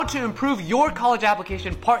to Improve Your College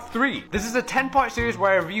Application Part 3. This is a 10-part series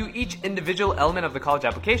where I review each individual element of the college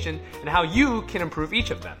application and how you can improve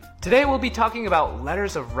each of them. Today we'll be talking about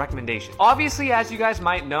letters of recommendation. Obviously, as you guys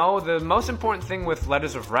might know, the most important thing with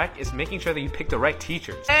letters of rec is making sure that you pick the right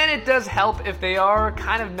teachers. And it does help if they are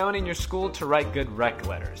kind of known in your school to write good rec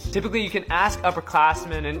letters. Typically, you can ask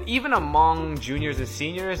upperclassmen, and even among juniors and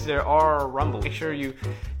seniors, there are rumbles. Make sure you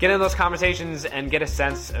get in those conversations and get a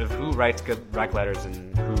sense of who writes good rec letters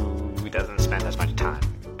and who doesn't spend as much time.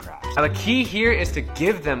 Now, the key here is to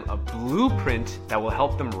give them a blueprint that will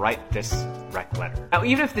help them write this rec letter. Now,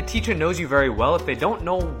 even if the teacher knows you very well, if they don't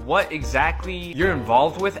know what exactly you're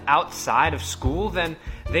involved with outside of school, then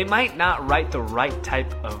they might not write the right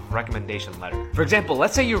type of recommendation letter. For example,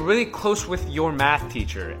 let's say you're really close with your math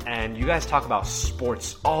teacher and you guys talk about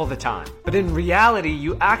sports all the time. But in reality,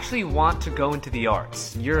 you actually want to go into the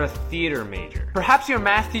arts. You're a theater major. Perhaps your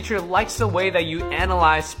math teacher likes the way that you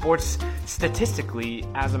analyze sports statistically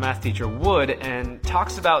as a math teacher would and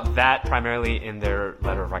talks about that primarily in their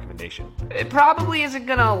letter of recommendation. It probably isn't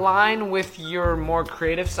going to align with your more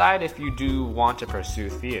creative side if you do want to pursue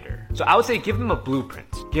theater. So I would say give them a blueprint.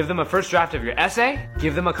 Give them a first draft of your essay,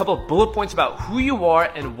 give them a couple of bullet points about who you are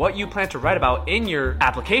and what you plan to write about in your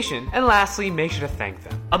application, and lastly, make sure to thank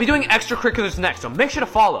them. I'll be doing extracurriculars next, so make sure to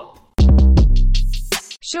follow.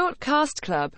 Shortcast Club.